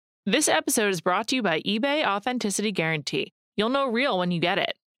This episode is brought to you by eBay Authenticity Guarantee. You'll know real when you get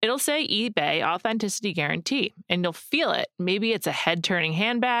it. It'll say eBay Authenticity Guarantee, and you'll feel it. Maybe it's a head-turning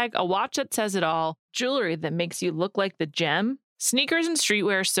handbag, a watch that says it all, jewelry that makes you look like the gem. Sneakers and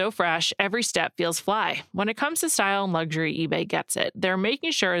streetwear so fresh, every step feels fly. When it comes to style and luxury, eBay gets it. They're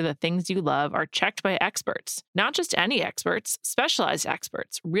making sure the things you love are checked by experts. Not just any experts, specialized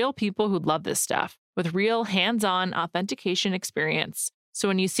experts, real people who love this stuff, with real hands-on authentication experience. So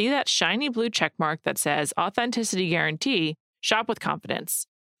when you see that shiny blue checkmark that says Authenticity Guarantee, shop with confidence.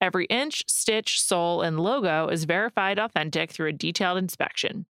 Every inch, stitch, sole, and logo is verified authentic through a detailed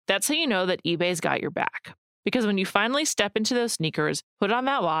inspection. That's how you know that eBay's got your back. Because when you finally step into those sneakers, put on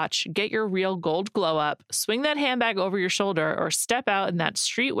that watch, get your real gold glow up, swing that handbag over your shoulder, or step out in that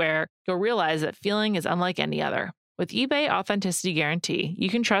streetwear, you'll realize that feeling is unlike any other. With eBay Authenticity Guarantee, you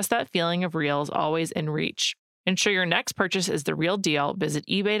can trust that feeling of real is always in reach. Ensure your next purchase is the real deal. Visit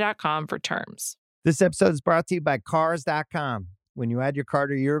ebay.com for terms. This episode is brought to you by Cars.com. When you add your car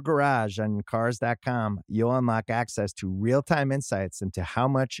to your garage on Cars.com, you'll unlock access to real-time insights into how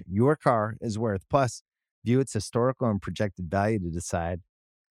much your car is worth. Plus, view its historical and projected value to decide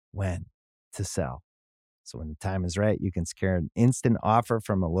when to sell. So when the time is right, you can secure an instant offer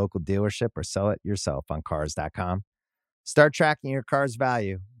from a local dealership or sell it yourself on Cars.com. Start tracking your car's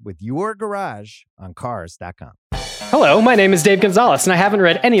value with your garage on Cars.com. Hello, my name is Dave Gonzalez, and I haven't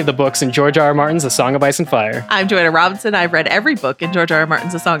read any of the books in George R. R. Martin's A Song of Ice and Fire. I'm Joanna Robinson. I've read every book in George R. R.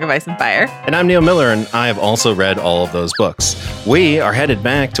 Martin's A Song of Ice and Fire. And I'm Neil Miller, and I have also read all of those books. We are headed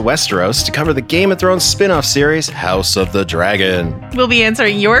back to Westeros to cover the Game of Thrones spin-off series, House of the Dragon. We'll be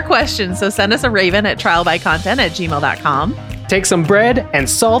answering your questions, so send us a raven at trialbycontent@gmail.com. Take some bread and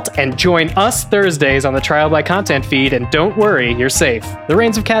salt and join us Thursdays on the Trial by Content feed, and don't worry, you're safe. The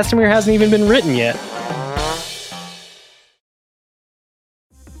Reigns of Castamere hasn't even been written yet.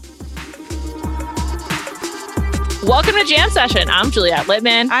 Welcome to Jam Session. I'm Juliette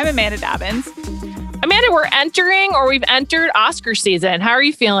Littman. I'm Amanda Dobbins. Amanda, we're entering, or we've entered, Oscar season. How are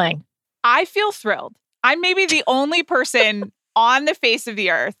you feeling? I feel thrilled. I'm maybe the only person on the face of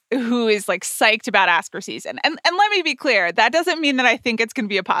the earth who is like psyched about Oscar season. And let me be clear, that doesn't mean that I think it's going to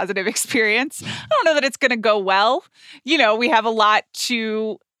be a positive experience. I don't know that it's going to go well. You know, we have a lot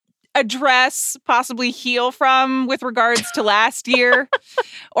to address, possibly heal from with regards to last year.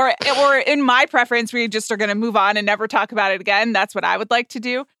 or in my preference, we just are going to move on and never talk about it again. That's what I would like to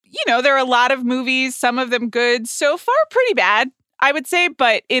do. You know, there are a lot of movies, some of them good, so far pretty bad, I would say,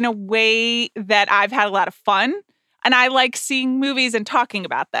 but in a way that I've had a lot of fun. And I like seeing movies and talking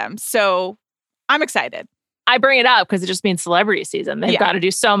about them. So I'm excited. I bring it up because it just means celebrity season. They've got to do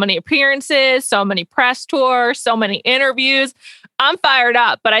so many appearances, so many press tours, so many interviews. I'm fired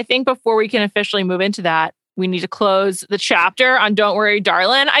up. But I think before we can officially move into that, we need to close the chapter on Don't Worry,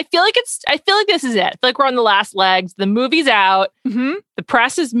 Darling. I feel like this is it. I feel like we're on the last legs. The movie's out. Mm-hmm. The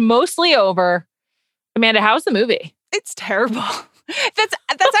press is mostly over. Amanda, how's the movie? It's terrible. That's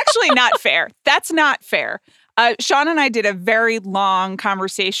actually not fair. That's not fair. Sean and I did a very long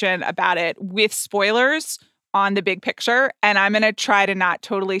conversation about it with spoilers on The Big Picture, and I'm going to try to not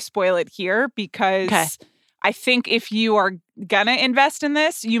totally spoil it here because I think if you are going to invest in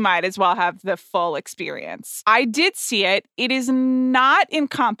this, you might as well have the full experience. I did see it. It is not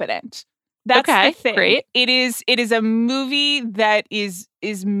incompetent. That's the thing. Great. It is a movie that is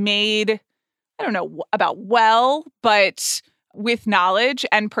made, I don't know about well, but with knowledge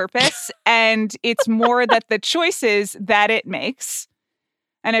and purpose. And it's more that the choices that it makes,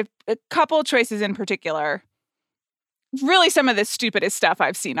 and a couple choices in particular, really some of the stupidest stuff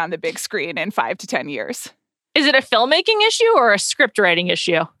I've seen on the big screen in 5 to 10 years. Is it a filmmaking issue or a script writing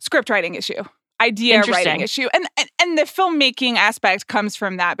issue? Script writing issue. Idea writing issue. And the filmmaking aspect comes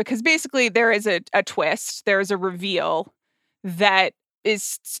from that because basically there is a twist. There is a reveal that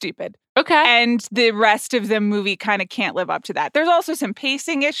is stupid. Okay. And the rest of the movie kind of can't live up to that. There's also some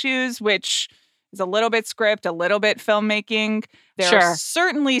pacing issues, which is a little bit script, a little bit filmmaking. There are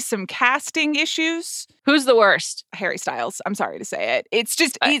certainly some casting issues. Who's the worst? Harry Styles. I'm sorry to say it. It's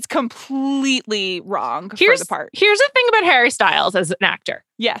just, it's completely wrong for the part. Here's the thing about Harry Styles as an actor.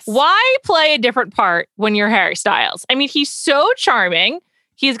 Yes. Why play a different part when you're Harry Styles? I mean, he's so charming.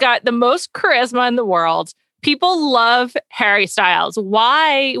 He's got the most charisma in the world. People love Harry Styles.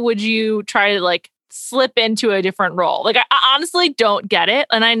 Why would you try to slip into a different role? I honestly don't get it.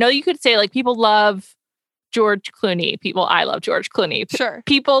 And I know you could say people love George Clooney. I love George Clooney. Sure.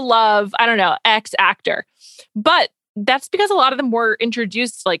 People love, I don't know, X actor. But that's because a lot of them were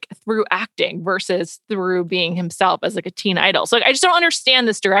introduced through acting versus through being himself as a teen idol. So I just don't understand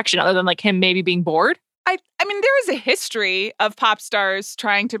this direction other than him maybe being bored. I mean, there is a history of pop stars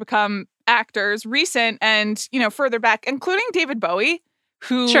trying to become actors, recent and, further back, including David Bowie,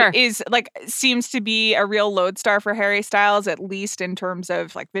 who is seems to be a real lodestar for Harry Styles, at least in terms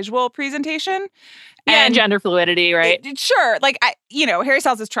of visual presentation. And gender fluidity, right? Sure. Harry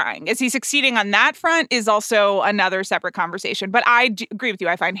Styles is trying. Is he succeeding on that front is also another separate conversation. But I agree with you.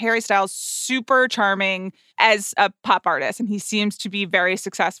 I find Harry Styles super charming as a pop artist, and he seems to be very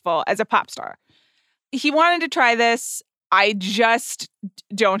successful as a pop star. He wanted to try this. I just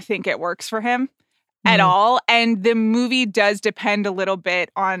don't think it works for him at all. And the movie does depend a little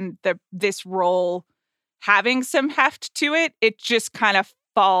bit on this role having some heft to it. It just kind of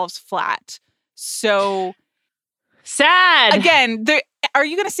falls flat. So sad. Again, are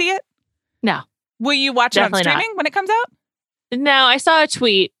you going to see it? No. Will you watch Definitely it on streaming when it comes out? No, I saw a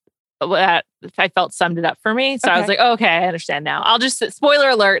tweet that I felt summed it up for me. So I was like, okay, I understand now. I'll just, spoiler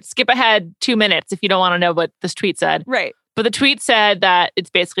alert, skip ahead 2 minutes if you don't want to know what this tweet said. Right. But the tweet said that it's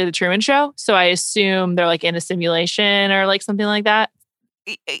basically the Truman Show. So I assume they're in a simulation or something like that.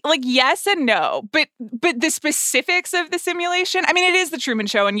 Yes and no, but the specifics of the simulation, I mean, it is the Truman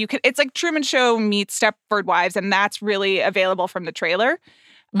Show, and it's like Truman Show meets Stepford Wives, and that's really available from the trailer.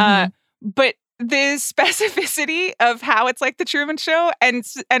 But the specificity of how it's like the Truman Show and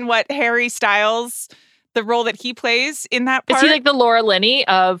what Harry Styles, the role that he plays in that part. Is he like the Laura Linney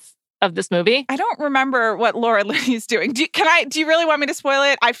of this movie? I don't remember what Laura Linney's doing. Do you really want me to spoil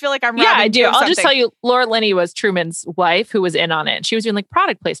it? I feel like I'm I do. I'll just tell you, Laura Linney was Truman's wife who was in on it. And she was doing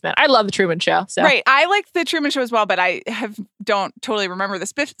product placement. I love the Truman Show. So. Right. I like the Truman Show as well, but I don't totally remember the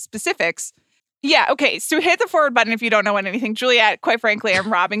specifics. Yeah. Okay. So hit the forward button if you don't know anything. Juliet, quite frankly,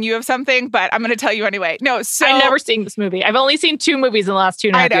 I'm robbing you of something, but I'm going to tell you anyway. No, so I've never seen this movie. I've only seen 2 movies in the last 2.5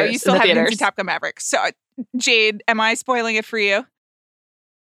 years. I know. You still haven't theaters. seen Top Gun Maverick. So Jade, am I spoiling it for you?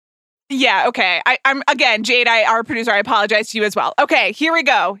 Yeah, okay. I'm again, Jade, our producer, I apologize to you as well. Okay, here we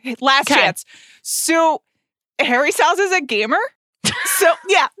go. Last chance. So Harry Styles is a gamer? So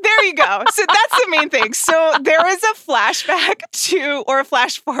yeah, there you go. So that's the main thing. So there is a flashback or a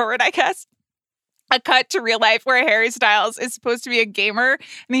flash forward, I guess. A cut to real life where Harry Styles is supposed to be a gamer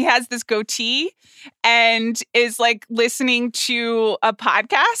and he has this goatee and is listening to a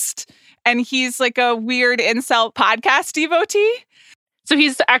podcast, and he's a weird incel podcast devotee. So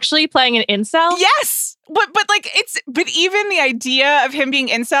he's actually playing an incel? Yes. But even the idea of him being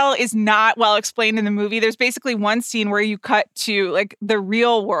incel is not well explained in the movie. There's basically one scene where you cut to the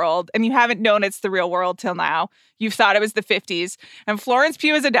real world, and you haven't known it's the real world till now. You've thought it was the 50s. And Florence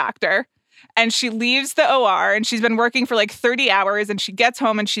Pugh is a doctor, and she leaves the OR, and she's been working for 30 hours, and she gets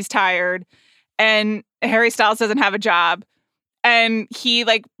home and she's tired, and Harry Styles doesn't have a job. And he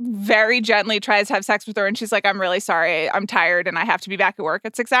very gently tries to have sex with her. And she's like, I'm really sorry. I'm tired and I have to be back at work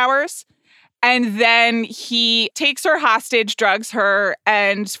at 6 hours. And then he takes her hostage, drugs her,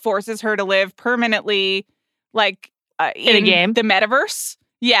 and forces her to live permanently in a game, the metaverse.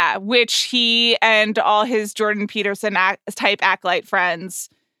 Yeah, which he and all his Jordan Peterson type acolyte friends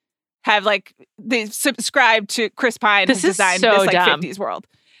have they subscribe to Chris Pine, who designed this 50s world.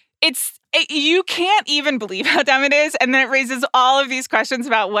 You can't even believe how dumb it is. And then it raises all of these questions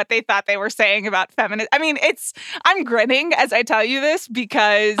about what they thought they were saying about feminism. I mean, I'm grinning as I tell you this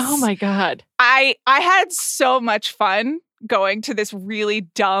because oh my God. I had so much fun going to this really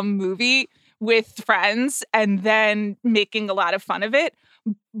dumb movie with friends and then making a lot of fun of it.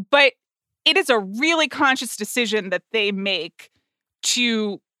 But it is a really conscious decision that they make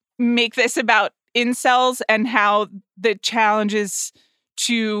to make this about incels and how the challenges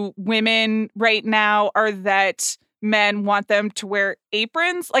to women right now are that men want them to wear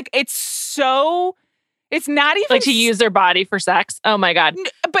aprons. It's not even to use their body for sex. Oh my God.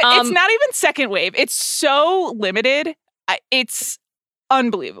 But it's not even second wave. It's so limited. It's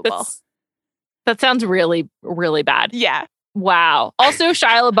unbelievable. That sounds really, really bad. Yeah. Wow. Also,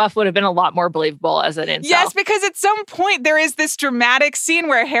 Shia LaBeouf would have been a lot more believable as an incel. Yes, because at some point there is this dramatic scene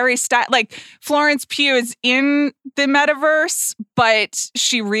where Harry Styles, Florence Pugh is in the metaverse, but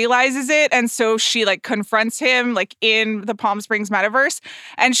she realizes it. And so she confronts him in the Palm Springs metaverse.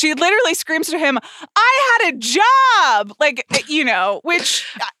 And she literally screams to him, I had a job. Which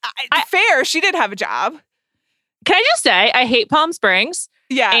fair. She did have a job. Can I just say, I hate Palm Springs.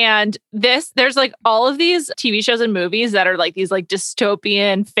 Yeah. And there's all of these TV shows and movies that are these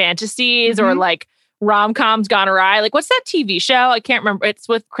dystopian fantasies or rom-coms gone awry. What's that TV show? I can't remember. It's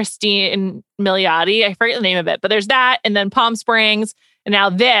with Christine Milioti. I forget the name of it, but there's that. And then Palm Springs and now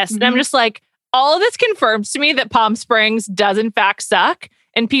this. And I'm just all of this confirms to me that Palm Springs does in fact suck.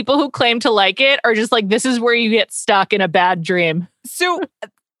 And people who claim to like it are just this is where you get stuck in a bad dream. So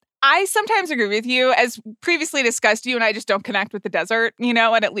I sometimes agree with you. As previously discussed, you and I just don't connect with the desert, and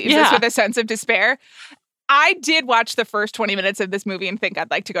it leaves us with a sense of despair. I did watch the first 20 minutes of this movie and think I'd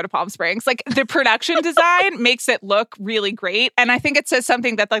like to go to Palm Springs. Like, the production design makes it look really great. And I think it says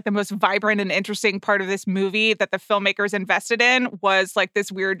something that, like, the most vibrant and interesting part of this movie that the filmmakers invested in was, like,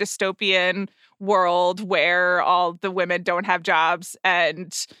 this weird dystopian world where all the women don't have jobs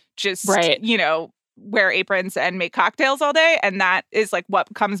and just, wear aprons and make cocktails all day. And that is, like, what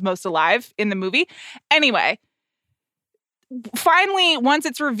comes most alive in the movie. Anyway, finally, once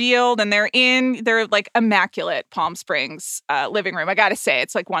it's revealed and they're in their, like, immaculate Palm Springs living room, I gotta say,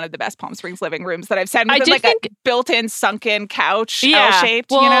 it's, like, one of the best Palm Springs living rooms that I've seen. With, like, a built-in sunken couch,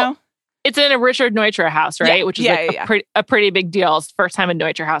 L-shaped, It's in a Richard Neutra house, right? Which is a pretty big deal. It's the first time a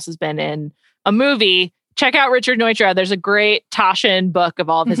Neutra house has been in a movie. Check out Richard Neutra. There's a great Taschen book of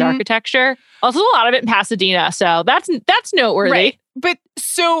all of his architecture. Also, a lot of it in Pasadena. So that's noteworthy. Right. But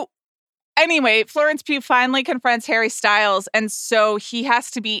so anyway, Florence Pugh finally confronts Harry Styles. And so he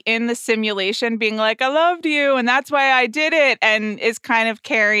has to be in the simulation being like, I loved you. And that's why I did it. And is kind of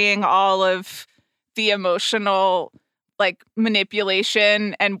carrying all of the emotional, like,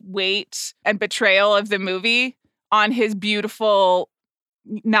 manipulation and weight and betrayal of the movie on his beautiful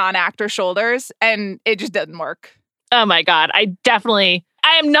non-actor shoulders. And it just doesn't work. Oh my God. I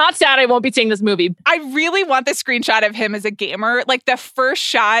am not sad I won't be seeing this movie. I really want the screenshot of him as a gamer. Like, the first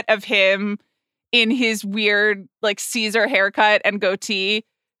shot of him in his weird, like, Caesar haircut and goatee.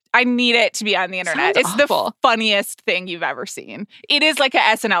 I need it to be on the internet. Sounds it's awful. The funniest thing you've ever seen. It is like a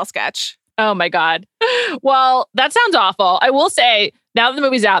SNL sketch. Oh my God. Well, that sounds awful. I will say, now that the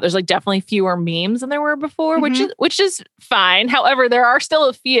movie's out, there's, like, definitely fewer memes than there were before, which is fine. However, there are still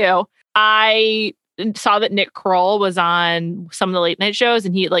a few. I saw that Nick Kroll was on some of the late night shows,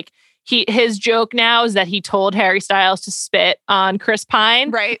 and his joke now is that he told Harry Styles to spit on Chris Pine.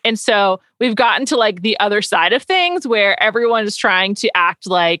 Right. And so we've gotten to, like, the other side of things where everyone is trying to act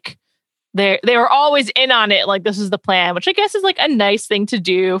like they were always in on it, like this is the plan, which I guess is, like, a nice thing to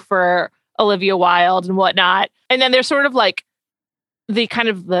do for Olivia Wilde and whatnot. And then there's sort of, like, the kind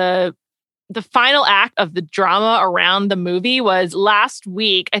of the final act of the drama around the movie was last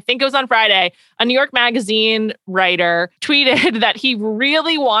week. I think it was on Friday. A New York Magazine writer tweeted that he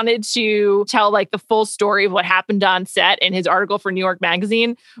really wanted to tell, like, the full story of what happened on set in his article for New York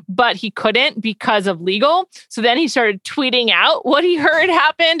Magazine, but he couldn't because of legal. So then he started tweeting out what he heard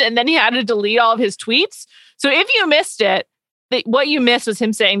happened, and then he had to delete all of his tweets. So if you missed it, what you missed was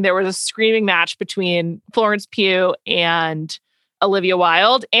him saying there was a screaming match between Florence Pugh and Olivia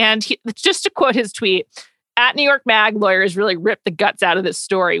Wilde. And just to quote his tweet, at New York Mag, lawyers really ripped the guts out of this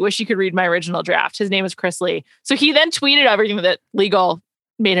story. Wish you could read my original draft. His name is Chris Lee. So he then tweeted everything that legal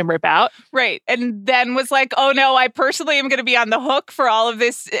made him rip out. Right. And then was like, oh no, I personally am going to be on the hook for all of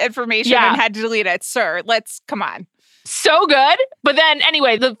this information and had to delete it. Sir, come on. So good. But then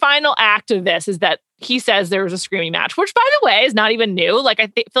anyway, the final act of this is that he says there was a screaming match, which, by the way, is not even new. Like, I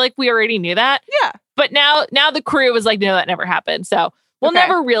feel like we already knew that. Yeah. But now the crew was like, no, that never happened. So we'll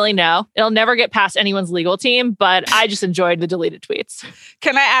never really know. It'll never get past anyone's legal team. But I just enjoyed the deleted tweets.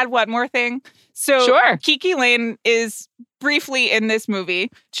 Can I add one more thing? So sure. Kiki Layne is briefly in this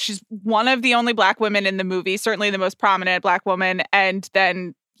movie. She's one of the only Black women in the movie, certainly the most prominent Black woman. And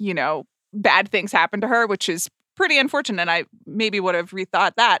then, bad things happen to her, which is pretty unfortunate. I maybe would have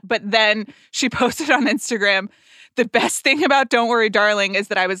rethought that. But then she posted on Instagram, the best thing about Don't Worry, Darling is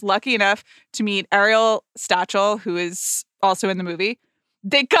that I was lucky enough to meet Ariel Stachel, who is also in the movie.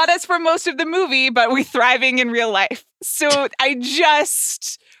 They cut us for most of the movie, but we're thriving in real life. So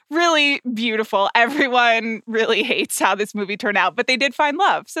really beautiful. Everyone really hates how this movie turned out, but they did find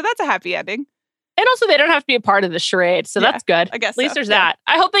love. So that's a happy ending. And also, they don't have to be a part of the charade. So that's good. I guess at least there's that.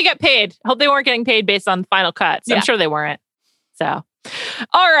 I hope they get paid. I hope they weren't getting paid based on the final cuts. I'm sure they weren't. So,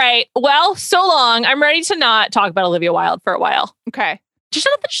 all right. Well, so long. I'm ready to not talk about Olivia Wilde for a while. Okay. Just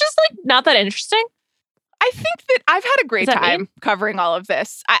like not that interesting. I think that I've had a great time covering all of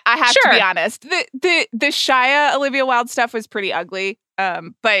this. I have to be honest. The Shia Olivia Wilde stuff was pretty ugly.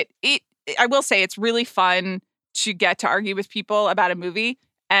 But I will say it's really fun to get to argue with people about a movie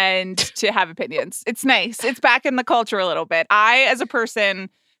and to have opinions. It's nice. It's back in the culture a little bit. I, as a person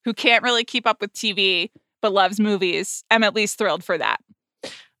who can't really keep up with TV but loves movies, am at least thrilled for that.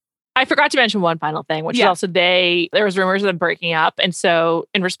 I forgot to mention one final thing, which is also there was rumors of them breaking up. And so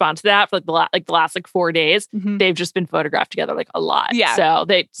in response to that, for the last 4 days, they've just been photographed together a lot. Yeah. So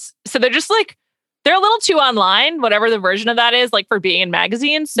they're just they're a little too online, whatever the version of that is, for being in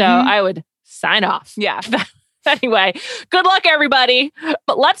magazines. So I would sign off. Yeah. Anyway, good luck, everybody.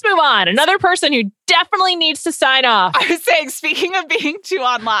 But let's move on. Another person who definitely needs to sign off. I was saying, speaking of being too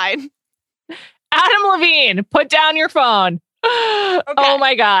online, Adam Levine, put down your phone. Okay. Oh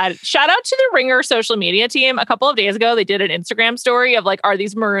my God. Shout out to the Ringer social media team. A couple of days ago, they did an Instagram story of like, are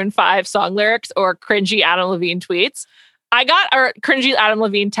these Maroon 5 song lyrics or cringy Adam Levine tweets? Or cringy Adam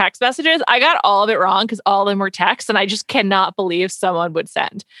Levine text messages. I got all of it wrong because all of them were texts, and I just cannot believe someone would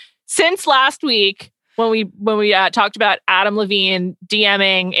send. Since last week, when we talked about Adam Levine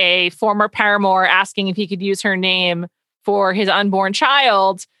DMing a former paramour asking if he could use her name for his unborn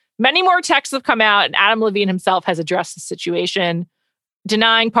child, many more texts have come out, and Adam Levine himself has addressed the situation,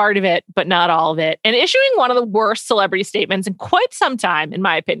 denying part of it, but not all of it, and issuing one of the worst celebrity statements in quite some time, in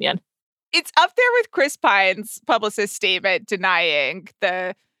my opinion. It's up there with Chris Pine's publicist statement denying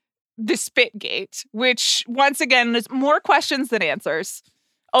the Spitgate, which, once again, is more questions than answers,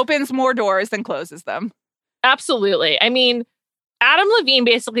 opens more doors than closes them. Absolutely. I mean, Adam Levine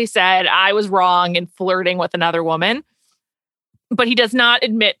basically said, I was wrong in flirting with another woman. But he does not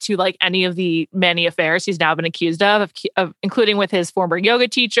admit to like any of the many affairs he's now been accused of including with his former yoga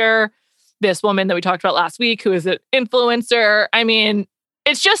teacher, this woman that we talked about last week, who is an influencer. I mean,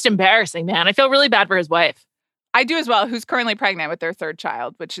 it's just embarrassing, man. I feel really bad for his wife. I do as well, who's currently pregnant with their third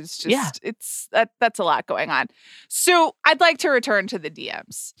child, which is just, that's a lot going on. So I'd like to return to the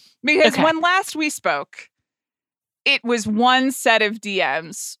DMs because when last we spoke, it was one set of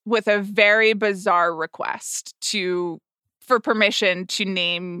DMs with a very bizarre request for permission to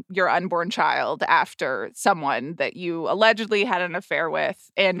name your unborn child after someone that you allegedly had an affair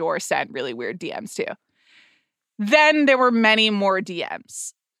with and or sent really weird DMs to. Then there were many more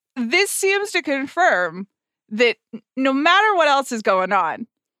DMs. This seems to confirm that no matter what else is going on,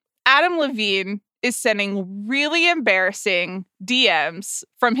 Adam Levine is sending really embarrassing DMs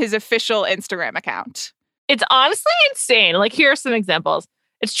from his official Instagram account. It's honestly insane. Like, here are some examples.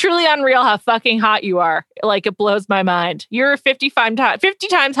 It's truly unreal how fucking hot you are. Like, it blows my mind. You're 50 times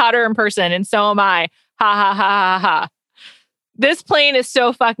hotter in person, and so am I. Ha, ha, ha, ha, ha. This plane is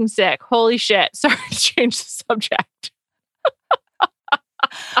so fucking sick. Holy shit. Sorry to change the subject.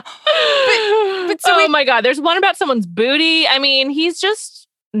 Oh my God. There's one about someone's booty. I mean, he's just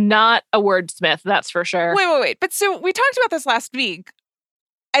not a wordsmith, that's for sure. Wait. But so we talked about this last week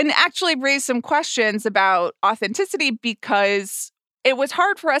and actually raised some questions about authenticity because it was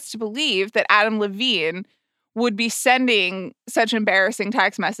hard for us to believe that Adam Levine would be sending such embarrassing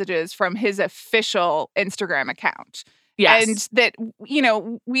text messages from his official Instagram account. Yes. And that, you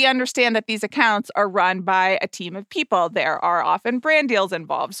know, we understand that these accounts are run by a team of people. There are often brand deals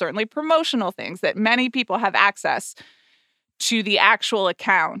involved, certainly promotional things, that many people have access to the actual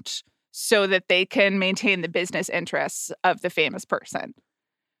account so that they can maintain the business interests of the famous person.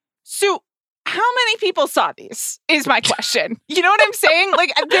 So how many people saw these is my question. You know what I'm saying?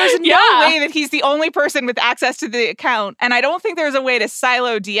 Like, there's no way that he's the only person with access to the account. And I don't think there's a way to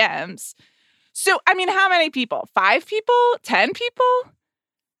silo DMs. So, I mean, how many people? 5 people? 10 people?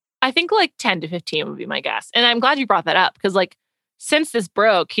 I think like 10 to 15 would be my guess. And I'm glad you brought that up because, like, since this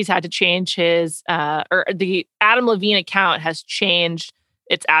broke, he's had to change his, or the Adam Levine account has changed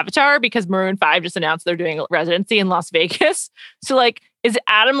its avatar because Maroon 5 just announced they're doing a residency in Las Vegas. So, like, is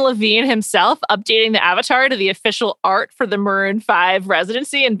Adam Levine himself updating the avatar to the official art for the Maroon 5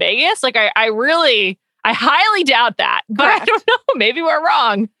 residency in Vegas? Like, I highly doubt that, but I don't know. Maybe we're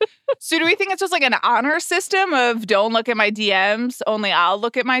wrong. So do we think it's just like an honor system of don't look at my DMs, only I'll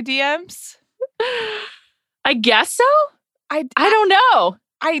look at my DMs? I guess so. I don't know.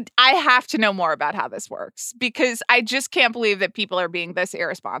 I have to know more about how this works because I just can't believe that people are being this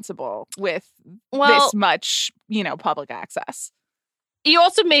irresponsible with this much, public access. You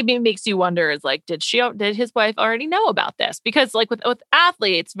also maybe makes you wonder is like, did his wife already know about this? Because like with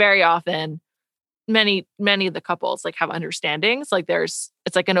athletes, very often many of the couples like have understandings. Like it's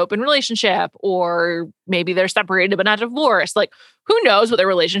like an open relationship or maybe they're separated but not divorced. Like who knows what their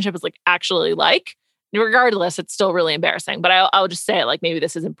relationship is like actually like. Regardless, it's still really embarrassing. But I'll just say like maybe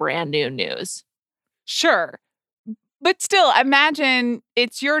this isn't brand new news. Sure. But still, imagine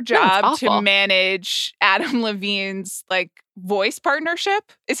it's your job to manage Adam Levine's like voice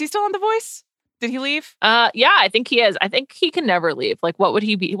partnership. Is he still on The Voice? Did he leave? Yeah, I think he is. I think he can never leave. Like, what would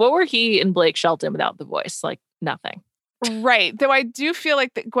he be? What were he and Blake Shelton without The Voice? Like, nothing. Right. Though I do feel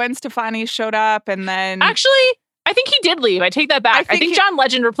like that Gwen Stefani showed up and then... Actually, I think he did leave. I take that back. I think John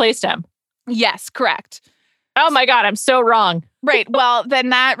Legend replaced him. Yes, correct. Oh my God, I'm so wrong. Right. Well, then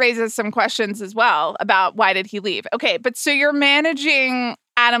that raises some questions as well about why did he leave? Okay, but so you're managing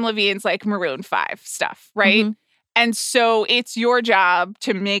Adam Levine's like Maroon 5 stuff, right? Mm-hmm. And so it's your job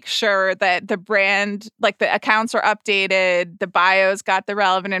to make sure that the brand, like the accounts are updated, the bio's got the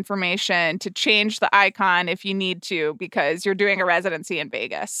relevant information, to change the icon if you need to, because you're doing a residency in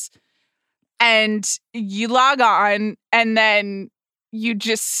Vegas. And you log on and then you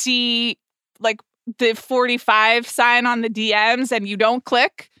just see like the 45 sign on the DMs and you don't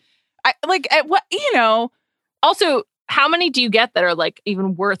click. Also, how many do you get that are like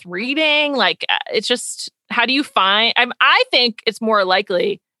even worth reading? Like, it's just, how do you find? I think it's more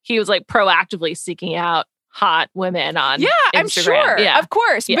likely he was like proactively seeking out hot women on Instagram. I'm sure. Yeah, of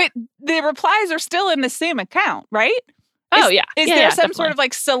course. Yeah. But the replies are still in the same account, right? Is there some definitely. sort of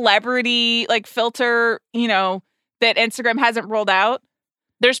like celebrity like filter, that Instagram hasn't rolled out?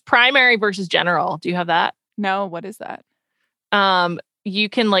 There's primary versus general. Do you have that? No. What is that? You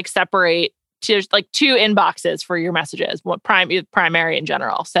can like separate. There's like two inboxes for your messages, what primary and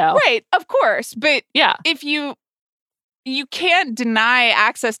general. So right, of course, but yeah, if you can't deny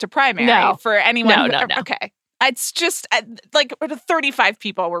access to primary for anyone. No. Okay, it's just like 35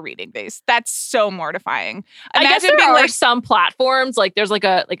 people were reading these. That's so mortifying. I guess there are some platforms, like there's like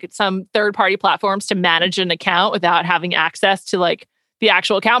some third party platforms to manage an account without having access to like the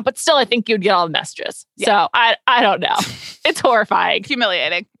actual account, but still, I think you'd get all the messages. Yeah. So I don't know. It's horrifying,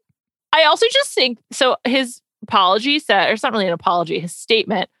 humiliating. I also just think, so his apology said, or it's not really an apology, his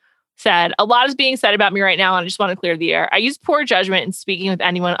statement said, "A lot is being said about me right now, and I just want to clear the air. I use poor judgment in speaking with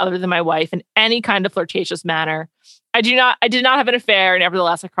anyone other than my wife in any kind of flirtatious manner. I did not have an affair,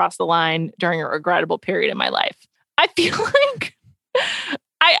 nevertheless, I crossed the line during a regrettable period in my life." I feel like,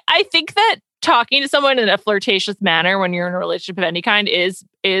 I think that talking to someone in a flirtatious manner when you're in a relationship of any kind is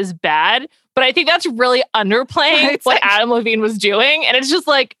bad. But I think that's really underplaying what Adam Levine was doing. And it's just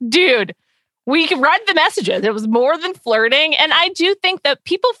like, dude, we read the messages. It was more than flirting. And I do think that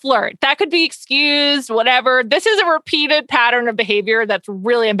people flirt. That could be excused, whatever. This is a repeated pattern of behavior that's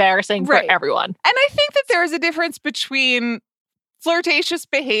really embarrassing for everyone. And I think that there is a difference between flirtatious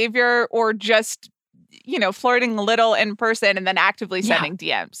behavior or just, flirting a little in person and then actively sending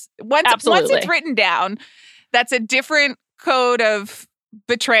DMs. Once it's written down, that's a different code of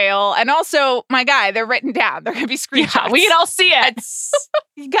betrayal. And also, my guy, they're written down. They're going to be screenshots. Yeah, we can all see it.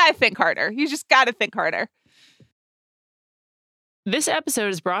 You got to think harder. You just got to think harder. This episode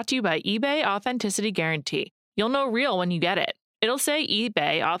is brought to you by eBay Authenticity Guarantee. You'll know real when you get it. It'll say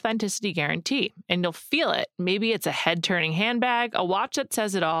eBay Authenticity Guarantee, and you'll feel it. Maybe it's a head-turning handbag, a watch that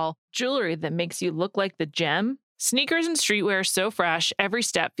says it all, jewelry that makes you look like the gem. Sneakers and streetwear so fresh, every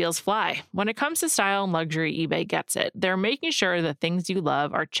step feels fly. When it comes to style and luxury, eBay gets it. They're making sure the things you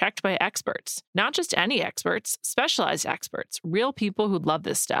love are checked by experts. Not just any experts, specialized experts, real people who love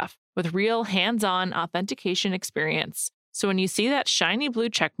this stuff, with real hands-on authentication experience. So when you see that shiny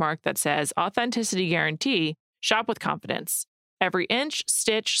blue checkmark that says Authenticity Guarantee, shop with confidence. Every inch,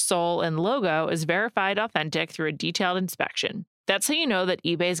 stitch, sole, and logo is verified authentic through a detailed inspection. That's how you know that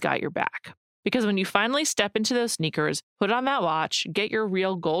eBay's got your back. Because when you finally step into those sneakers, put on that watch, get your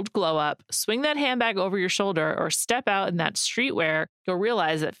real gold glow up, swing that handbag over your shoulder, or step out in that streetwear, you'll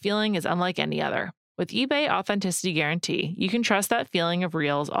realize that feeling is unlike any other. With eBay Authenticity Guarantee, you can trust that feeling of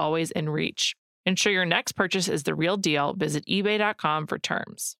real is always in reach. Ensure your next purchase is the real deal. Visit ebay.com for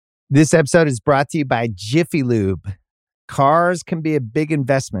terms. This episode is brought to you by Jiffy Lube. Cars can be a big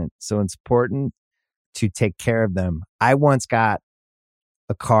investment, so it's important to take care of them. I once got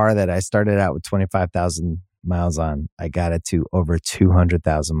a car that I started out with 25,000 miles on. I got it to over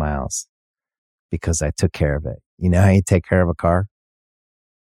 200,000 miles because I took care of it. You know how you take care of a car?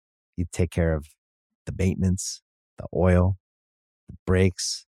 You take care of the maintenance, the oil, the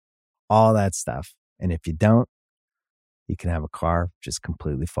brakes, all that stuff. And if you don't, you can have a car just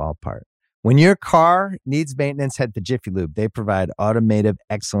completely fall apart. When your car needs maintenance, head to Jiffy Lube. They provide automotive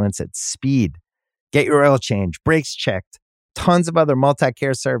excellence at speed. Get your oil change, brakes checked, tons of other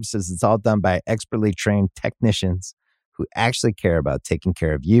multi-care services. It's all done by expertly trained technicians who actually care about taking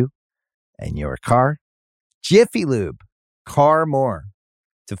care of you and your car. Jiffy Lube, car more.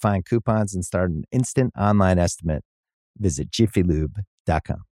 To find coupons and start an instant online estimate, visit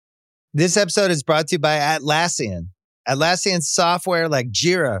jiffylube.com. This episode is brought to you by Atlassian. Atlassian software like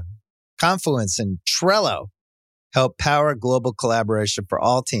Jira, Confluence, and Trello help power global collaboration for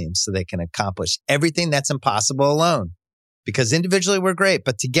all teams so they can accomplish everything that's impossible alone. Because individually we're great,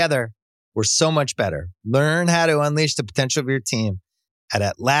 but together we're so much better. Learn how to unleash the potential of your team at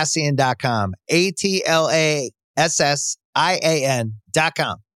Atlassian.com. Atlassian.com.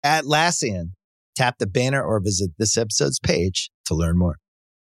 Atlassian. Tap the banner or visit this episode's page to learn more.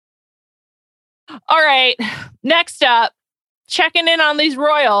 All right. Next up, checking in on these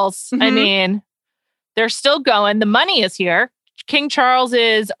Royals. I mean, They're still going. The money is here. King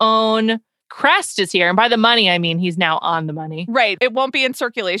Charles's own crest is here. And by the money, I mean he's now on the money. Right. It won't be in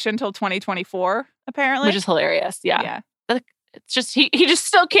circulation until 2024, apparently. Which is hilarious. Yeah. It's just, he just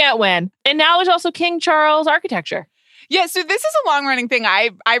still can't win. And now there's also King Charles architecture. Yeah, so this is a long-running thing.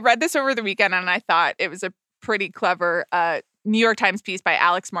 I read this over the weekend, and I thought it was a pretty clever New York Times piece by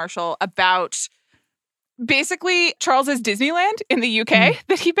Alex Marshall about basically Charles's Disneyland in the UK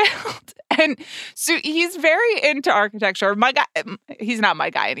that he built. And so he's very into architecture. My guy, he's not my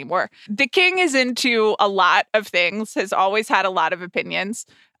guy anymore. The king is into a lot of things, has always had a lot of opinions.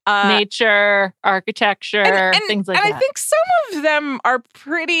 Nature, architecture, things like that. And I think some of them are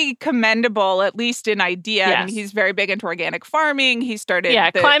pretty commendable, at least in idea. Yes. I mean, he's very big into organic farming. He started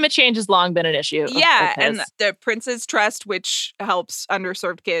climate change has long been an issue. And the Prince's Trust, which helps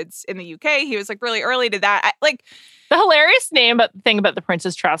underserved kids in the UK. He was like really early to that. The hilarious thing about the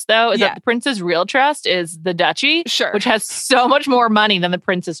Prince's Trust, though, is that the Prince's real trust is the Duchy, which has so much more money than the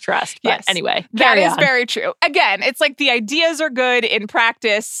Prince's Trust. But anyway, that is very true. Again, it's like the ideas are good. In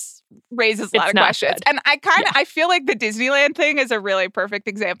practice, raises a lot of questions. Good. And I feel like the Disneyland thing is a really perfect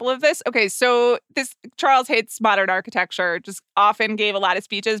example of this. Okay, so this Charles hates modern architecture, just often gave a lot of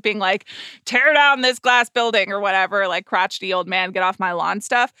speeches being like, tear down this glass building or whatever, like crotchety old man, get off my lawn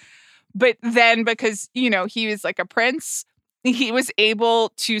stuff. But then because, he was like a prince, he was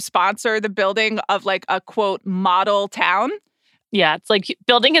able to sponsor the building of like a, quote, model town. Yeah, it's like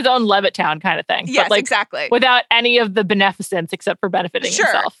building his own Levittown kind of thing. Yes, but like, exactly. Without any of the beneficence except for benefiting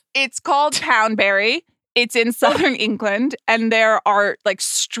himself. It's called Poundbury. It's in southern England. And there are like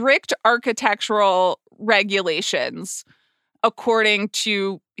strict architectural regulations according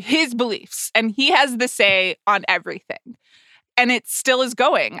to his beliefs. And he has the say on everything. And it still is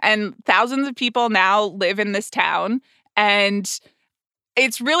going. And thousands of people now live in this town. And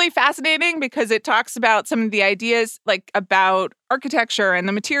it's really fascinating because it talks about some of the ideas like about architecture and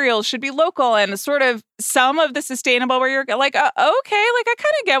the materials should be local and sort of some of the sustainable where you're like, okay, like I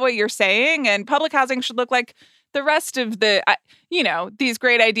kind of get what you're saying. And public housing should look like the rest of the, these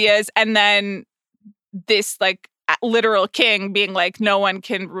great ideas. And then this like literal king being like, no one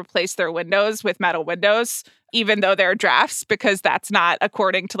can replace their windows with metal windows, even though they're drafts, because that's not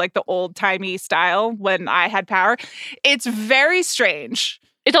according to like the old timey style when I had power. It's very strange.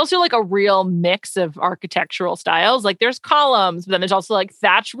 It's also like a real mix of architectural styles. Like there's columns, but then there's also like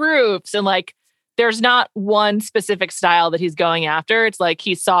thatch roofs and like there's not one specific style that he's going after. It's like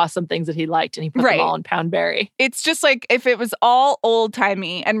he saw some things that he liked and he put them all in Poundbury. It's just like if it was all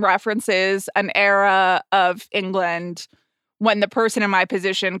old-timey and references an era of England when the person in my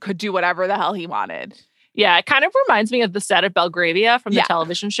position could do whatever the hell he wanted. Yeah, it kind of reminds me of the set of Belgravia from the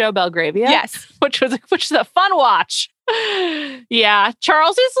television show Belgravia. Yes. Which is a fun watch. Yeah,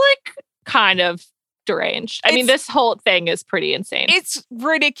 Charles is like kind of deranged. I mean, this whole thing is pretty insane. It's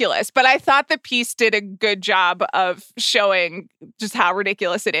ridiculous, but I thought the piece did a good job of showing just how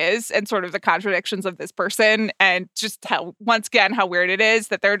ridiculous it is and sort of the contradictions of this person and just how, once again, how weird it is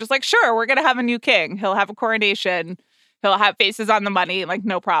that they're just like, sure, we're going to have a new king. He'll have a coronation. He'll have faces on the money. Like,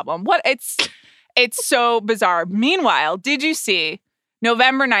 no problem. It's so bizarre. Meanwhile, did you see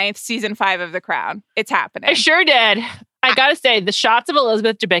November 9th, season 5 of The Crown? It's happening. I sure did. I gotta say, the shots of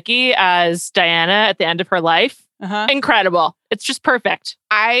Elizabeth Debicki as Diana at the end of her life, incredible. It's just perfect.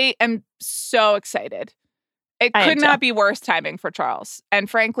 I am so excited. It could not be worse timing for Charles. And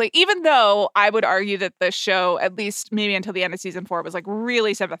frankly, even though I would argue that the show, at least maybe until the end of season 4, was like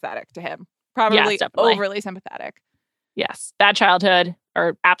really sympathetic to him. Probably overly sympathetic. Yes. Bad childhood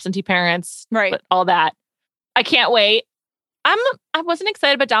or absentee parents. Right. All that. I can't wait. I wasn't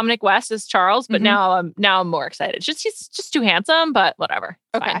excited about Dominic West as Charles, but now I'm more excited. He's just too handsome, but whatever.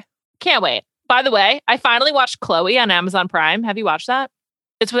 Okay. Fine. Can't wait. By the way, I finally watched Chloe on Amazon Prime. Have you watched that?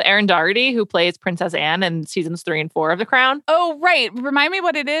 It's with Erin Doherty, who plays Princess Anne in seasons 3 and 4 of The Crown. Oh, right. Remind me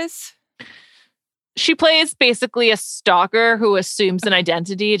what it is. She plays basically a stalker who assumes an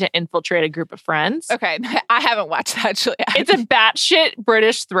identity to infiltrate a group of friends. Okay. I haven't watched that, actually. It's a batshit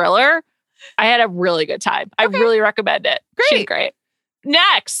British thriller. I had a really good time. I really recommend it. Great. She's great.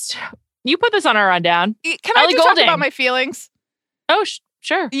 Next, you put this on our rundown. Can I just talk about my feelings? Oh,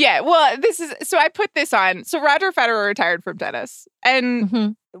 sure. Yeah, well, so I put this on. So Roger Federer retired from tennis.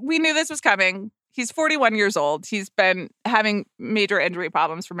 And we knew this was coming. He's 41 years old. He's been having major injury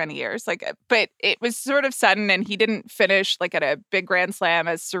problems for many years. But it was sort of sudden, and he didn't finish at a big Grand Slam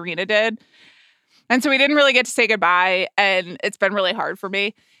as Serena did. And so we didn't really get to say goodbye, and it's been really hard for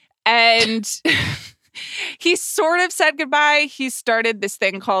me. And he sort of said goodbye. He started this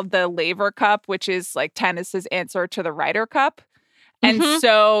thing called the Laver Cup, which is like tennis's answer to the Ryder Cup. And Mhm.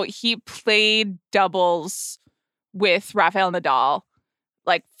 so he played doubles with Rafael Nadal,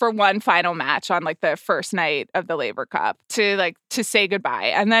 like for one final match on like the first night of the Laver Cup to say goodbye.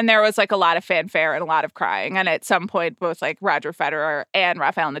 And then there was like a lot of fanfare and a lot of crying. And at some point, both like Roger Federer and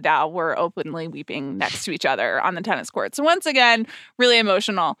Rafael Nadal were openly weeping next to each other on the tennis court. So once again, really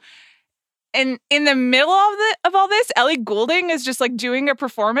emotional. And in the middle of all this, Ellie Goulding is just like doing a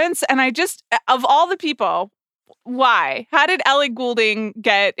performance. And I just, of all the people, why? How did Ellie Goulding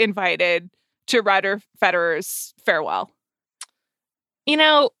get invited to Roger Federer's farewell? You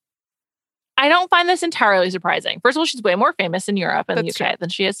know, I don't find this entirely surprising. First of all, she's way more famous in Europe and the That's UK true. than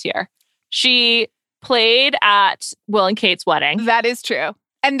she is here. She played at Will and Kate's wedding. That is true.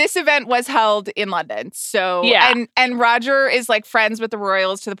 And this event was held in London. So, Yeah. And Roger is like friends with the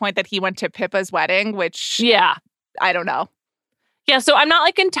royals to the point that he went to Pippa's wedding, which Yeah. I don't know. Yeah, so I'm not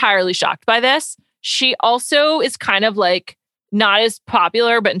like entirely shocked by this. She also is kind of like not as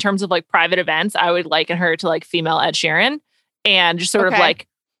popular, but in terms of like private events, I would liken her to like female Ed Sheeran. And just sort of Okay. like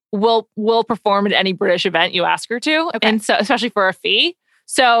will perform at any British event you ask her to. Okay. And so especially for a fee.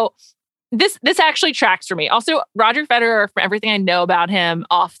 So this actually tracks for me. Also, Roger Federer, from everything I know about him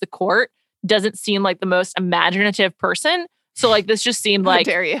off the court, doesn't seem like the most imaginative person. So like this just seemed How like,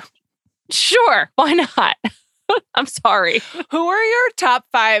 dare you? sure, why not? I'm sorry. Who are your top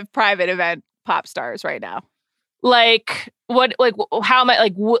 5 private event pop stars right now? Like what? Like how am I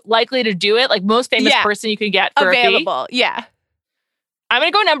like likely to do it? Like most famous Yeah. person you could get for a fee. Available. Yeah. I'm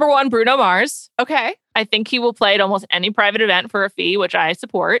gonna go number 1, Bruno Mars. Okay. I think he will play at almost any private event for a fee, which I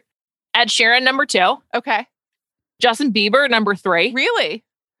support. Ed Sheeran, number 2. Okay. Justin Bieber, number 3. Really?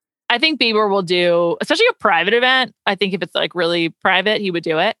 I think Bieber will do, especially a private event. I think if it's like really private, he would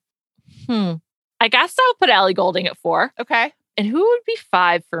do it. I guess I'll put Ellie Goulding at 4. Okay. And who would be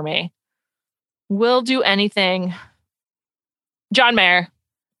 5 for me? Will do anything. John Mayer.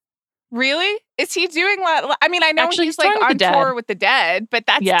 Really? Is he doing I mean, I know Actually, he's he's like touring with on the Dead. tour with the Dead, but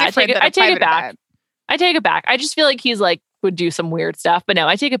that's Yeah, different than a I take private it back. event. I take it back. I just feel like he's like would do some weird stuff, but no,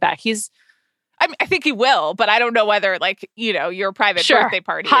 I take it back. He's I mean, I think he will, but I don't know whether like, your private Sure. birthday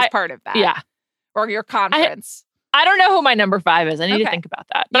party Hi- is part of that. yeah. Or your conference. I don't know who my number 5 is. I need to Okay. think about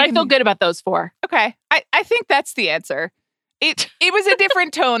that. But You I feel can- good about those 4. Okay. I think that's the answer. It was a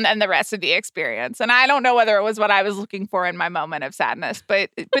different tone than the rest of the experience. And I don't know whether it was what I was looking for in my moment of sadness, but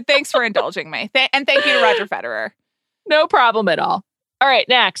thanks for indulging me. And thank you to Roger Federer. No problem at all. All right,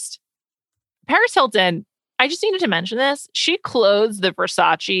 next. Paris Hilton. I just needed to mention this. She closed the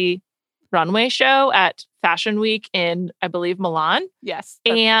Versace runway show at Fashion Week in, I believe, Milan. Yes.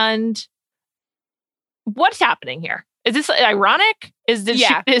 And what's happening here? Is this ironic? I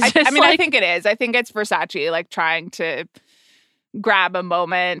I think it is. I think it's Versace like trying to grab a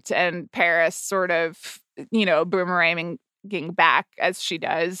moment and Paris sort of, boomeranging back as she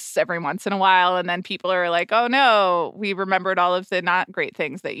does every once in a while. And then people are like, oh no, we remembered all of the not great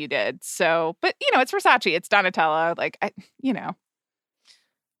things that you did. So, but it's Versace, it's Donatella. Like,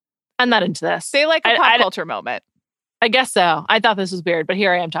 I'm not into this. they like a I- pop I- culture moment. I guess so. I thought this was weird, but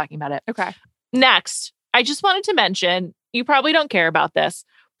here I am talking about it. Okay. Next, I just wanted to mention, you probably don't care about this,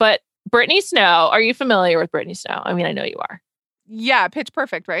 but Brittany Snow, are you familiar with Brittany Snow? I mean, I know you are. Yeah. Pitch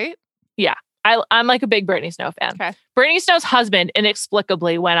Perfect, right? I'm like a big Brittany Snow fan. Okay. Brittany Snow's husband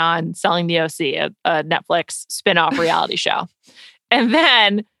inexplicably went on Selling the OC, a Netflix spin-off reality show. And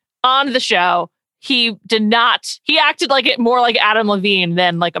then on the show, he acted like it more like Adam Levine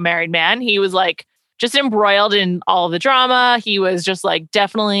than like a married man. He was like just embroiled in all of the drama. He was just like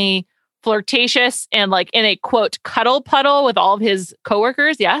definitely flirtatious and like in a quote cuddle puddle with all of his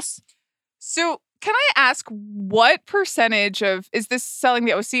coworkers. Yes. So can I ask what percentage is this Selling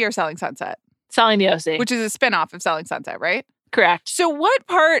the OC or Selling Sunset? Selling the OC. Which is a spinoff of Selling Sunset, right? Correct. So what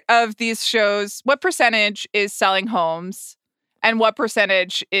part of these shows, what percentage is selling homes and what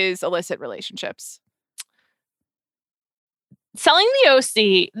percentage is illicit relationships? Selling the OC,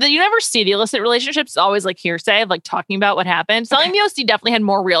 you never see the illicit relationships. It's always like hearsay of like talking about what happened. Selling the OC definitely had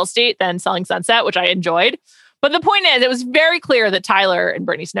more real estate than Selling Sunset, which I enjoyed. But the point is, it was very clear that Tyler and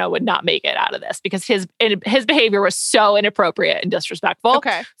Brittany Snow would not make it out of this because his behavior was so inappropriate and disrespectful.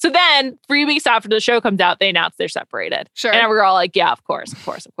 Okay. So then 3 weeks after the show comes out, they announce they're separated. Sure. And we're all like, yeah, of course.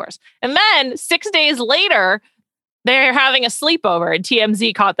 And then 6 days later, they're having a sleepover and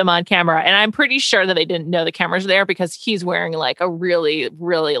TMZ caught them on camera. And I'm pretty sure that they didn't know the cameras were there because he's wearing like a really,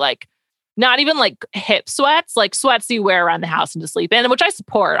 really like, not even like hip sweats, like sweats you wear around the house and to sleep in, which I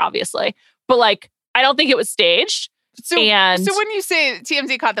support, obviously. But like, I don't think it was staged. So when you say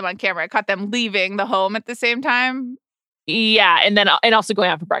TMZ caught them on camera, it caught them leaving the home at the same time? Yeah. And also going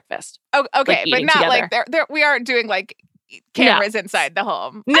out for breakfast. Oh, okay. Like, but eating not together. like we aren't doing like cameras inside the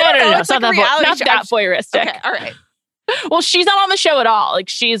home. No. It's It's like not a reality not show. that voyeuristic. Okay, all right. Well, she's not on the show at all. Like,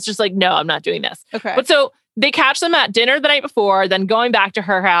 she's just like, no, I'm not doing this. Okay. But so they catch them at dinner the night before, then going back to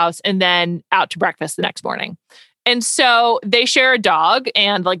her house, and then out to breakfast the next morning. And so they share a dog,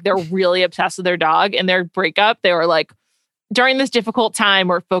 and like they're really obsessed with their dog. And their breakup, they were like, during this difficult time,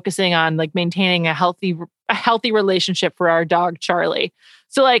 we're focusing on like maintaining a healthy relationship for our dog, Charlie.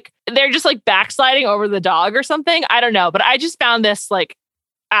 So like they're just like backsliding over the dog or something. I don't know. But I just found this like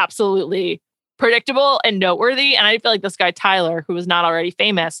absolutely predictable and noteworthy. And I feel like this guy, Tyler, who was not already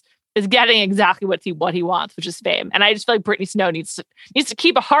famous, is getting exactly what he wants, which is fame. And I just feel like Brittany Snow needs to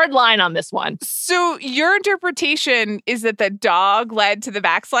keep a hard line on this one. So your interpretation is that the dog led to the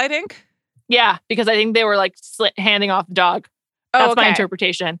backsliding? Yeah, because I think they were like handing off the dog. That's my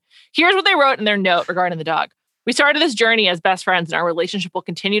interpretation. Here's what they wrote in their note regarding the dog. We started this journey as best friends, and our relationship will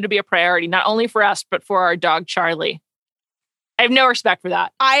continue to be a priority, not only for us, but for our dog, Charlie. I have no respect for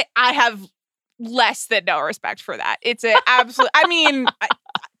that. I have less than no respect for that. It's an absolute, I mean,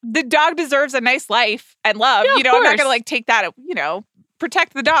 the dog deserves a nice life and love. Yeah, I'm not going to course. like take that,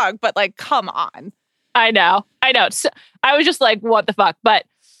 protect the dog, but like, come on. I know. So I was just like, what the fuck? But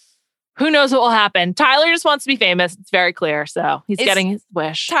who knows what will happen? Tyler just wants to be famous. It's very clear. So he's getting his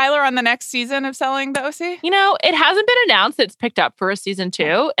wish. Tyler on the next season of Selling the OC? It hasn't been announced that it's picked up for a season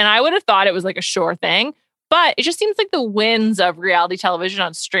 2. And I would have thought it was like a sure thing. But it just seems like the winds of reality television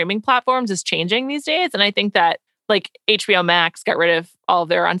on streaming platforms is changing these days. And I think that like HBO Max got rid of all of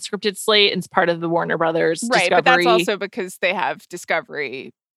their unscripted slate and it's part of the Warner Brothers Right, Discovery. but that's also because they have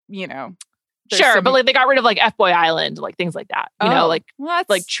Discovery, Sure, but like they got rid of like F-Boy Island, like things like that. Like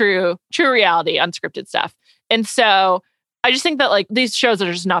true reality, unscripted stuff. And so I just think that like these shows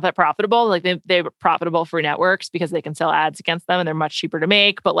are just not that profitable. Like they're profitable for networks because they can sell ads against them and they're much cheaper to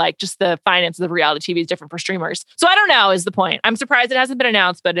make. But like just the finances of reality TV is different for streamers. So I don't know is the point. I'm surprised it hasn't been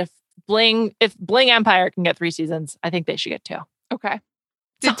announced, but if Bling Empire can get 3 seasons, I think they should get 2. Okay.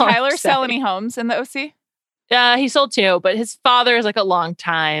 Did Tyler sell any homes in the OC? He sold 2, but his father is like a long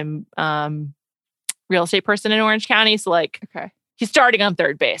time real estate person in Orange County. So like he's starting on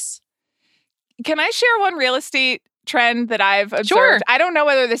third base. Can I share one real estate trend that I've observed? Sure. I don't know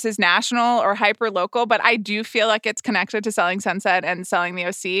whether this is national or hyper local, but I do feel like it's connected to Selling Sunset and Selling the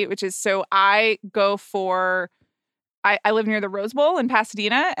OC, which is so I go for I live near the Rose Bowl in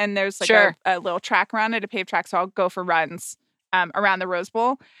Pasadena, and there's like a little track run at a paved track. So I'll go for runs around the Rose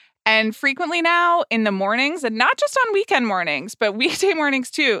Bowl. And frequently now in the mornings, and not just on weekend mornings, but weekday mornings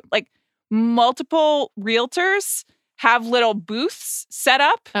too, like multiple realtors have little booths set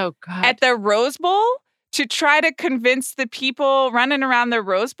up at the Rose Bowl to try to convince the people running around the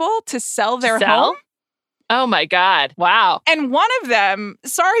Rose Bowl to sell their home. Oh my God. Wow. And one of them,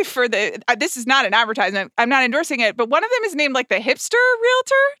 sorry for this is not an advertisement. I'm not endorsing it, but one of them is named like the hipster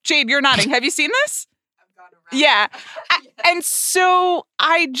realtor. Jade, you're nodding. Have you seen this? I've gone around. Yeah. And so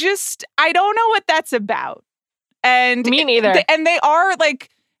I don't know what that's about. And me neither. And they are like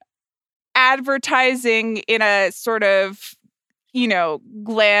advertising in a sort of,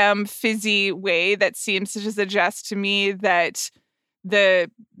 glam, fizzy way that seems to suggest to me that the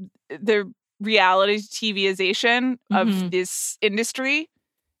reality TVization of this industry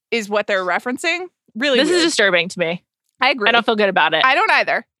is what they're referencing. Really This weird. is disturbing to me. I agree. I don't feel good about it. I don't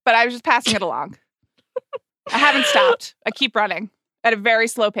either, but I was just passing it along. I haven't stopped. I keep running at a very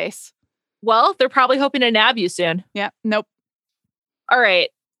slow pace. Well, they're probably hoping to nab you soon. Yeah. Nope. All right.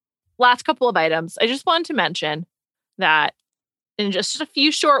 Last couple of items. I just wanted to mention that in just a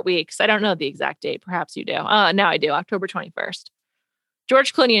few short weeks, I don't know the exact date. Perhaps you do. Now I do. October 21st.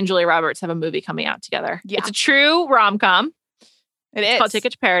 George Clooney and Julia Roberts have a movie coming out together. Yeah. It's a true rom-com. It's called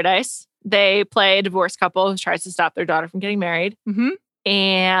Ticket to Paradise. They play a divorced couple who tries to stop their daughter from getting married. Mm-hmm.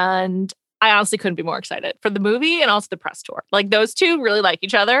 And I honestly couldn't be more excited for the movie and also the press tour. Like those two really like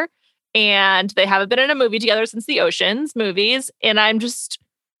each other. And they haven't been in a movie together since the Oceans movies. And I'm just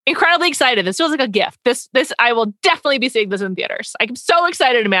incredibly excited. This feels like a gift. This I will definitely be seeing this in theaters. I'm so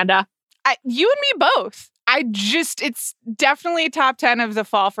excited, Amanda. You and me both. It's definitely top 10 of the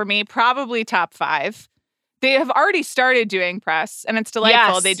fall for me, probably top 5. They have already started doing press and it's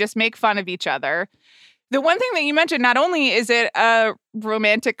delightful. Yes. They just make fun of each other. The one thing that you mentioned, not only is it a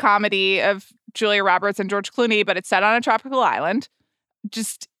romantic comedy of Julia Roberts and George Clooney, but it's set on a tropical island.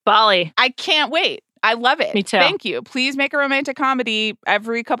 Just Bali. I can't wait. I love it. Me too. Thank you. Please make a romantic comedy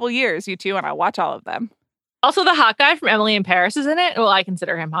every couple years, you two, and I'll watch all of them. Also, the hot guy from Emily in Paris is in it. Well, I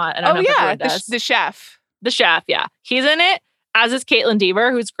consider him hot. I don't know if everyone does. The chef. The chef, yeah. He's in it, as is Caitlin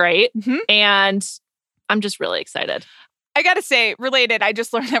Dever, who's great. Mm-hmm. And I'm just really excited. I gotta say, related, I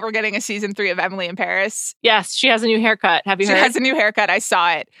just learned that we're getting a season 3 of Emily in Paris. Yes, she has a new haircut. Have you heard? She has a new haircut. I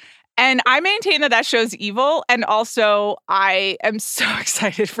saw it. And I maintain that show's evil. And also, I am so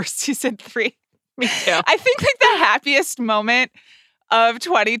excited for season 3. Me too. I think like the happiest moment of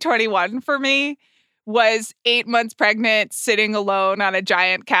 2021 for me was 8 months pregnant, sitting alone on a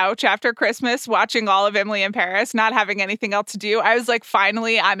giant couch after Christmas, watching all of Emily in Paris, not having anything else to do. I was like,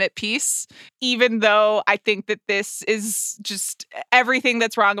 finally, I'm at peace, even though I think that this is just everything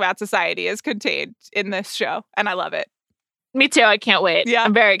that's wrong about society is contained in this show. And I love it. Me too. I can't wait. Yeah.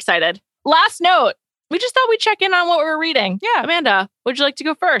 I'm very excited. Last note. We just thought we'd check in on what we were reading. Yeah. Amanda, would you like to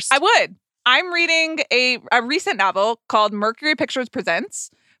go first? I would. I'm reading a recent novel called Mercury Pictures Presents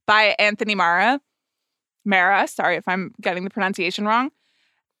by Anthony Mara. Sorry if I'm getting the pronunciation wrong.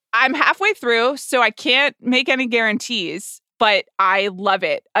 I'm halfway through, so I can't make any guarantees, but I love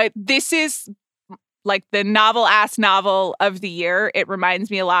it. This is like the novel-ass novel of the year. It reminds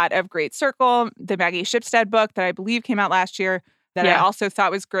me a lot of Great Circle, the Maggie Shipstead book that I believe came out last year that I also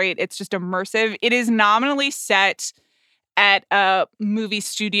thought was great. It's just immersive. It is nominally set at a movie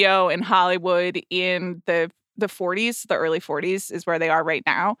studio in Hollywood in the 40s, the early 40s is where they are right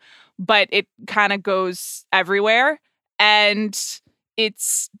now. But it kind of goes everywhere. And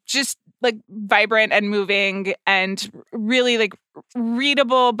it's just like vibrant and moving and really like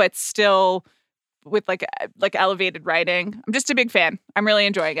readable, but still with like elevated writing. I'm just a big fan. I'm really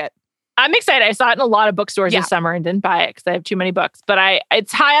enjoying it. I'm excited. I saw it in a lot of bookstores this summer and didn't buy it because I have too many books. But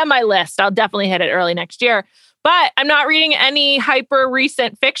it's high on my list. I'll definitely hit it early next year. But I'm not reading any hyper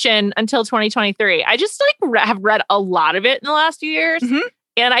recent fiction until 2023. I just have read a lot of it in the last few years. Mm-hmm.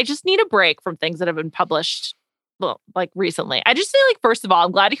 And I just need a break from things that have been published like recently. I just say like, first of all,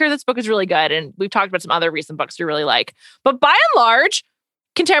 I'm glad to hear this book is really good. And we've talked about some other recent books we really like. But by and large,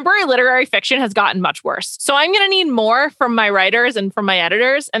 contemporary literary fiction has gotten much worse. So I'm going to need more from my writers and from my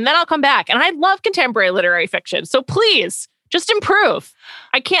editors. And then I'll come back. And I love contemporary literary fiction. So please just improve.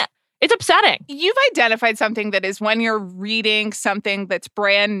 It's upsetting. You've identified something that is when you're reading something that's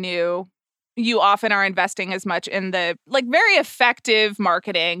brand new, you often are investing as much in the like very effective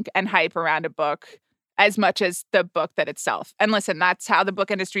marketing and hype around a book as much as the book that itself. And listen, that's how the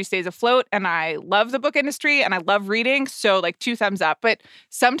book industry stays afloat. And I love the book industry and I love reading. So like 2 thumbs up. But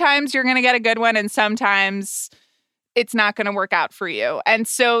sometimes you're going to get a good one and sometimes it's not going to work out for you. And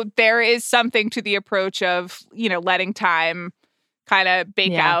so there is something to the approach of, letting time kind of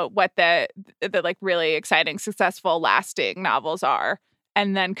bake out what the like really exciting, successful, lasting novels are,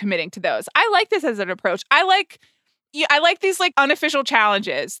 and then committing to those. I like this as an approach. I like these like unofficial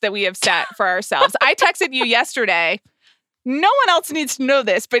challenges that we have set for ourselves. I texted you yesterday. No one else needs to know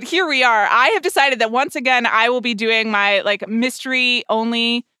this, but here we are. I have decided that once again, I will be doing my like mystery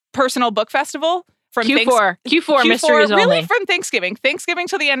only personal book festival from Q4 mysteries really only. from Thanksgiving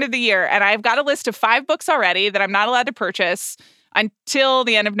till the end of the year. And I've got a list of 5 books already that I'm not allowed to purchase until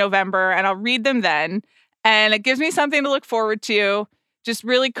the end of November, and I'll read them then. And it gives me something to look forward to. Just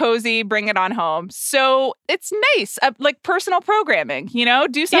really cozy, bring it on home. So it's nice, like personal programming,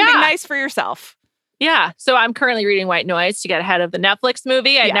 do something nice for yourself. Yeah. So I'm currently reading White Noise to get ahead of the Netflix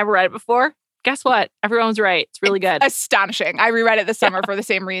movie. I'd never read it before. Guess what? Everyone was right. It's really good. Astonishing. I reread it this summer for the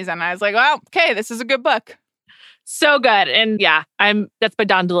same reason. I was like, well, okay, this is a good book. So good. And that's by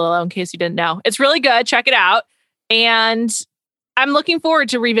Don DeLillo, in case you didn't know. It's really good. Check it out. And I'm looking forward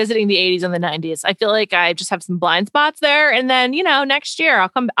to revisiting the 80s and the 90s. I feel like I just have some blind spots there. And then, next year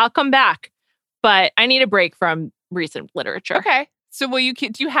I'll come back. But I need a break from recent literature. Okay. So do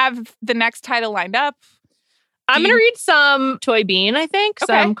you have the next title lined up? I'm going to read some Toy Bean, I think.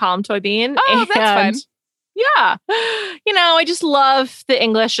 Some Colm Toy Bean. Oh, that's fun. Yeah. I just love the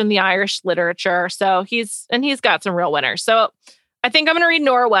English and the Irish literature. So he's got some real winners. So I think I'm going to read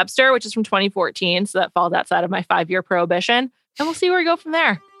Nora Webster, which is from 2014. So that falls outside of my 5-year prohibition. And we'll see where we go from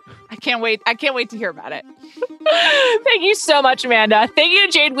there. I can't wait to hear about it. Thank you so much, Amanda. Thank you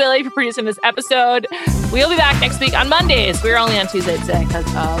to Jade Willie for producing this episode. We'll be back next week on Mondays. We're only on Tuesday today because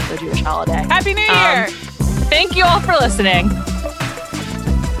of the Jewish holiday. Happy New Year! Thank you all for listening.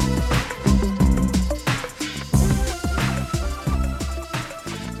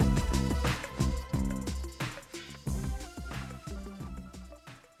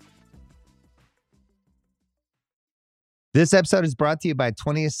 This episode is brought to you by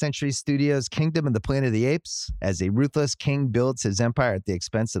 20th Century Studios' Kingdom of the Planet of the Apes. As a ruthless king builds his empire at the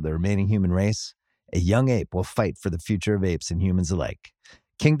expense of the remaining human race, a young ape will fight for the future of apes and humans alike.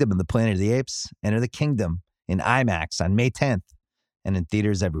 Kingdom of the Planet of the Apes. Enter the kingdom in IMAX on May 10th and in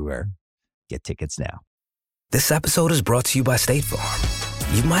theaters everywhere. Get tickets now. This episode is brought to you by State Farm.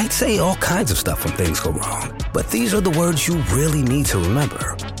 You might say all kinds of stuff when things go wrong, but these are the words you really need to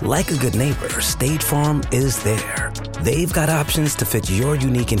remember. Like a good neighbor, State Farm is there. They've got options to fit your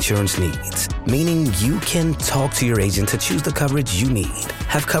unique insurance needs, meaning you can talk to your agent to choose the coverage you need,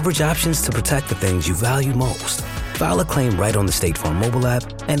 have coverage options to protect the things you value most, file a claim right on the State Farm mobile app,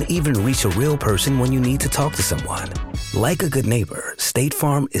 and even reach a real person when you need to talk to someone. Like a good neighbor, State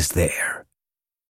Farm is there.